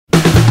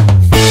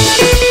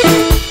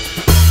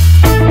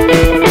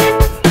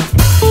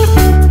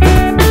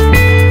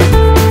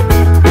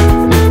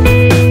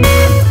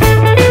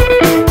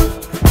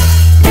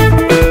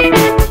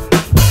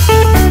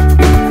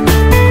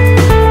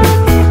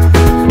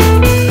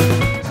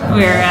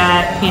We're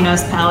at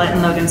Pinot's Palette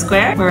in Logan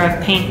Square. We're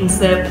a paint and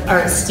sip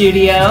art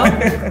studio.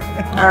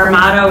 Our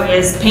motto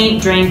is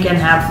paint, drink, and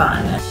have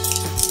fun. That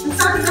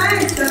sounds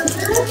nice,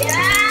 doesn't it?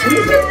 Yeah!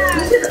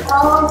 We should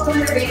all go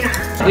to Arena.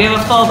 We have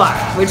a full bar,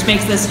 whiwhich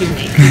makes this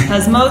unique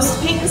because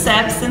most paint and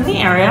sips in the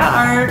area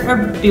are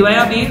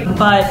BYOB,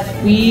 but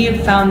we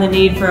found the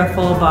need for a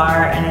full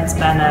bar and it's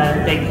been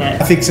a big hit.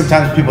 I think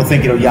sometimes people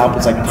think, Yelp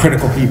is like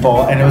critical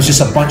people, and it was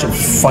just a bunch of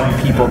fun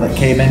people that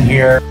came in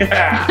here.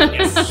 Yeah,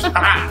 it's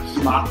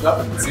mocked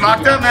up. It's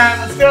mocked up, man.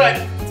 Let's do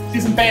it. Do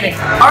some painting.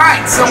 All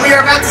right, so we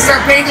are about to start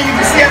painting. You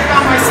can see I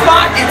found my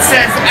spot. It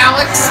says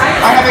Alex.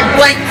 I have a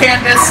blank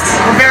canvas.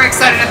 We're very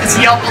excited at this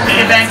Yelp Elite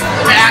event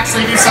to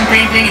actually do some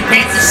painting and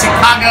paint the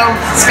Chicago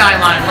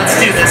skyline. Let's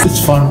do this.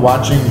 It's fun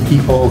watching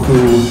people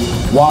who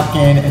walk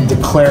in and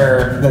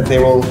declare that they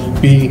will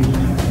be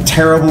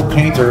terrible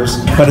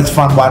painters, but it's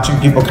fun watching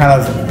people kind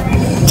of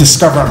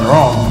discover on their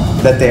own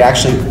that they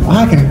actually,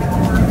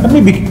 I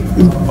may be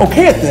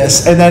okay at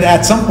this, and then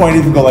at some point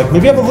even go like,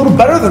 maybe I'm a little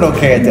better than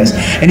okay at this.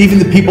 And even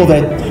the people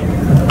that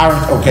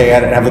aren't okay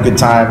at it have a good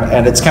time,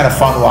 and it's kind of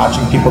fun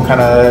watching people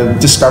kind of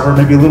discover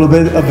maybe a little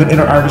bit of an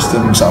inner artist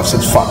in themselves.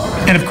 It's fun.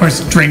 And of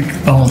course, drink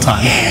the whole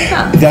time.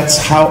 That's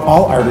how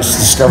all artists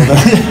discover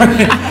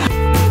that.